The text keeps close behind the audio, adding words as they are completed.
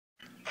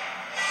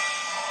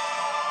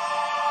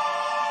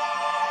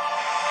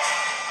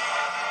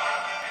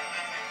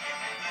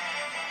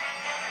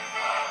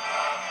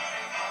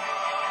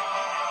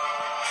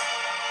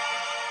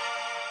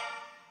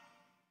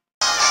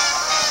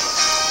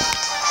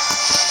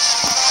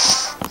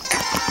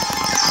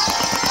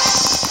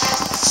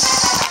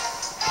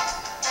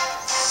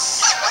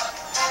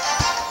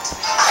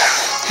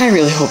I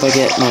really hope I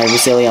get my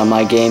Roselia on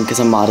my game, because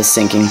my mod is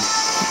sinking.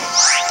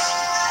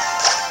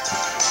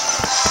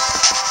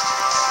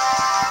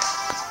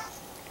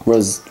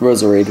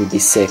 Roserade would be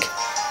sick.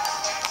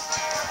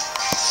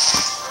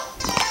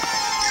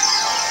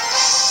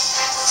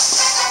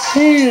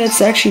 Hey, that's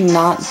actually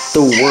not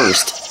the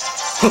worst.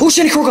 Oh,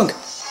 shiny Croagunk!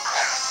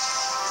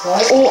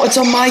 What? Oh, it's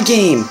on my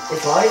game!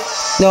 It's live?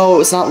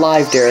 No, it's not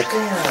live, Derek.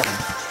 Damn.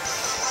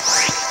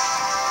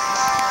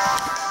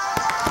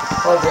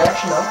 Live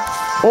reaction, though?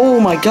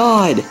 Oh my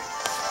god! It's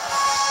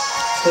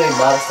gonna be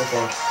modest, I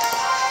think.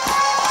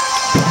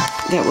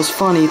 That was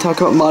funny.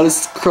 Talk about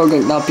modest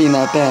Croagunk not being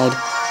that bad.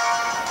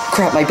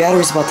 Crap, my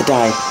battery's about to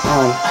die.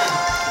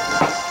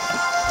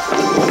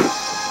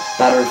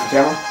 Battery for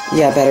camera?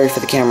 Yeah, battery for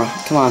the camera.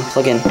 Come on,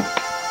 plug in.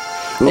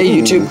 Ooh. Hey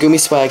YouTube,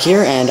 Goomyswag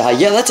here, and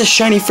yeah, that's a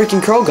shiny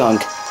freaking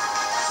Croagunk.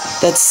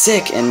 That's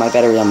sick, and my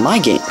battery on my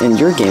game, and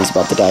your game's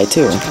about to die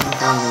too.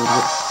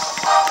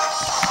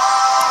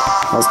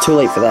 I was too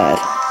late for that.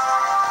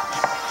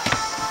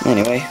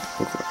 Anyway,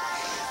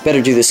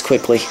 better do this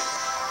quickly.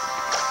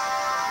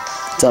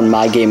 It's on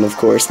my game, of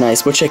course.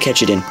 Nice. What should I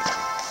catch it in?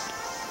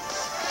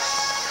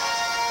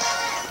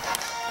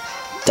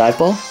 Dive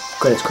ball?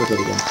 Go ahead, quick it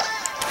again.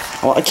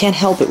 Well, I can't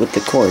help it with the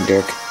cord,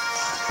 Dirk.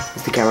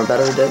 Is the camera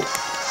battery dead?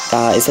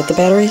 Is that the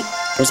battery?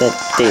 Or is that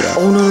data?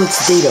 Oh no,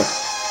 it's data.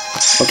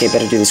 Okay,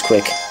 better do this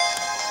quick.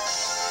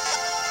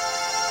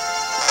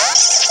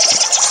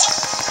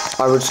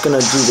 Alright, we're just gonna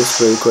do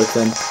this really quick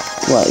then.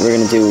 What,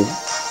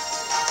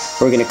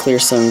 we're gonna clear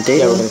some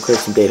data? Yeah, we're gonna clear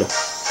some data.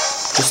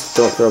 Just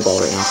don't throw a ball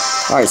right now.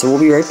 Alright, so we'll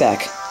be right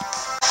back.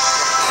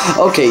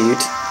 Okay,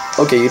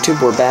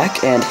 YouTube, we're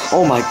back, and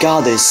oh my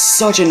god, that is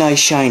such a nice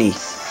shiny.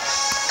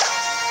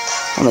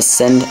 I'm gonna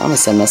send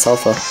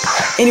myself a...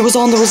 And it was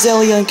on the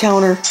Roselia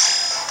encounter.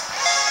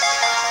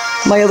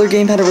 My other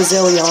game had a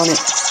Roselia on it.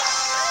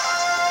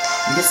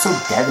 You get so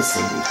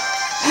devastated.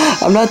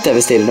 I'm not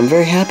devastated, I'm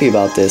very happy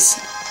about this.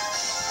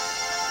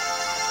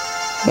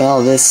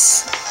 Well,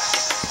 this...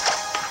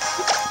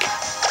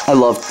 I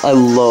love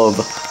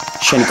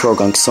shiny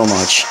Croagunk so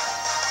much.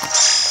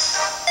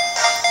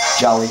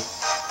 Jolly.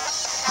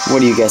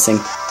 What are you guessing?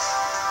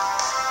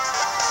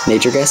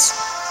 Nature guess?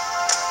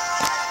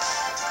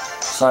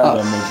 Sorry that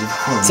I made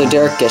you. So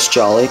Derek guessed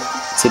Jolly.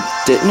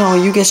 No,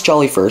 you guessed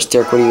Jolly first.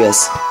 Derek, what do you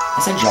guess?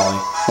 I said Jolly.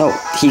 No,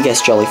 he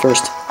guessed Jolly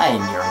first. I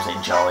didn't hear him say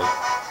Jolly.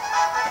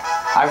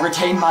 I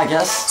retained my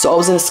guess. So I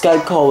was in a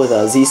Skype call with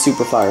Z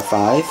Superfire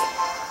 5.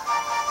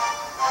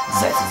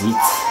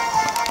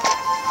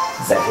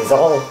 That is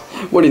all.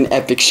 What an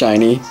epic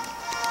shiny.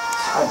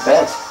 I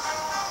bet.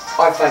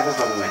 Alright,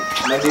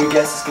 fine. My new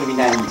guess is gonna be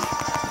naive.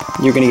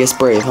 You're gonna guess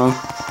Brave, huh?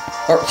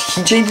 Or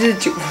he changed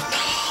it to.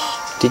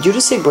 Did you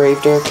just say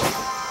Brave, Derek?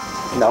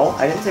 No,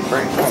 I didn't say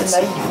Brave. I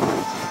said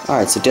naive.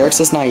 Alright, so Derek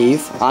says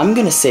Naive. I'm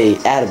gonna say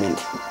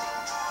Adamant.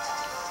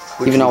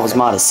 Even though his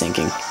mod is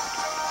sinking.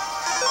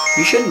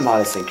 You shouldn't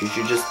modest think. You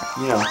should just,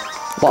 you know.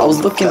 Well, I was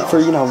looking for,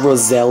 you know,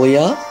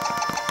 Roselia.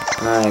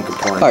 Good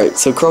point. Alright,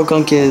 so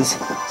Croagunk is...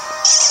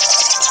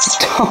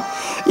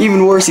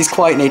 Even worse, he's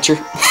Quiet Nature.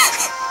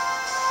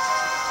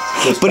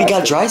 But he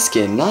got Dry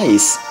Skin,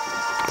 nice.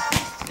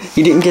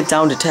 He didn't get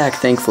down to attack,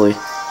 thankfully.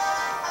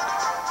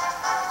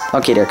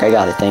 Okay, Derek, I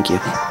got it, thank you.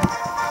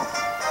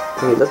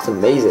 He looks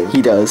amazing.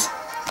 He does.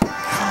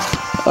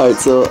 Alright,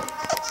 so...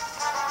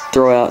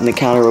 Throw out in the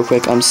counter real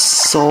quick. It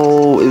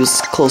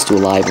was close to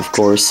alive, of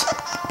course.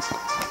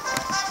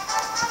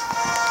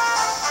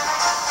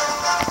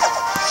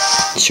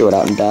 Show it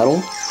out in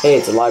battle. Hey,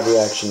 it's a live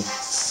reaction.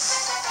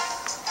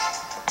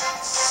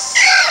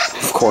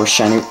 Of course,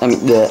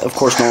 of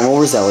course, normal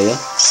Roselia.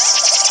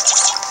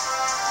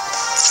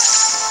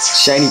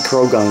 Shiny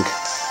Croagunk.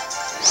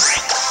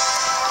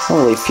 I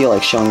don't really feel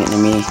like showing it to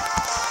me.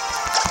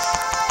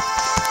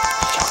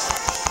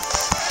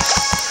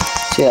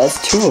 So yeah, that's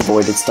 2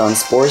 avoided stun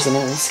spores and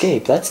an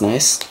escape. That's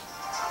nice.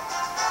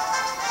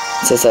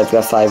 It says I've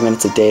got 5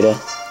 minutes of data.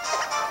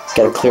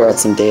 Gotta clear out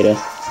some data.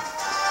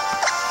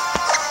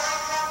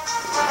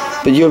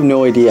 But you have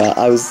no idea.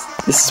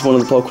 This is one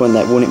of the Pokemon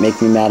that wouldn't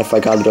make me mad if I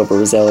got it over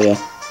Roselia.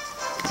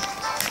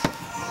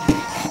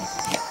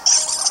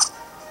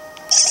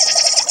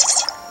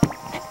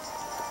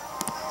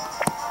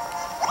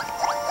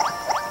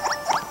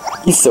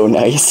 He's so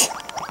nice.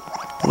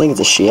 I think it's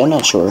a she, I'm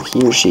not sure.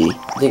 He or she.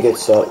 I think it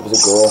was a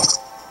girl.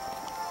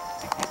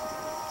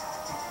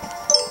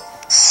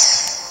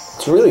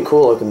 It's really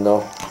cool looking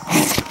though.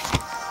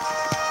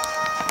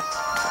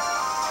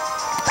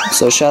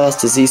 So shoutouts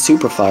to Z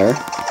Superfire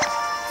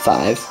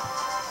 5.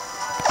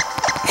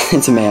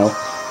 It's a male.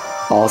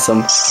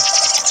 Awesome.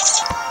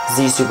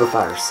 Z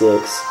Superfire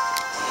 6.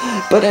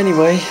 But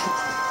anyway,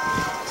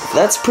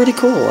 that's pretty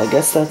cool. I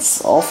guess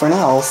that's all for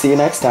now. I'll see you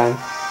next time.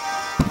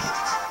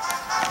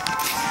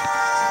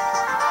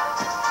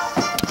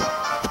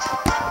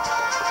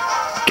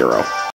 Girl.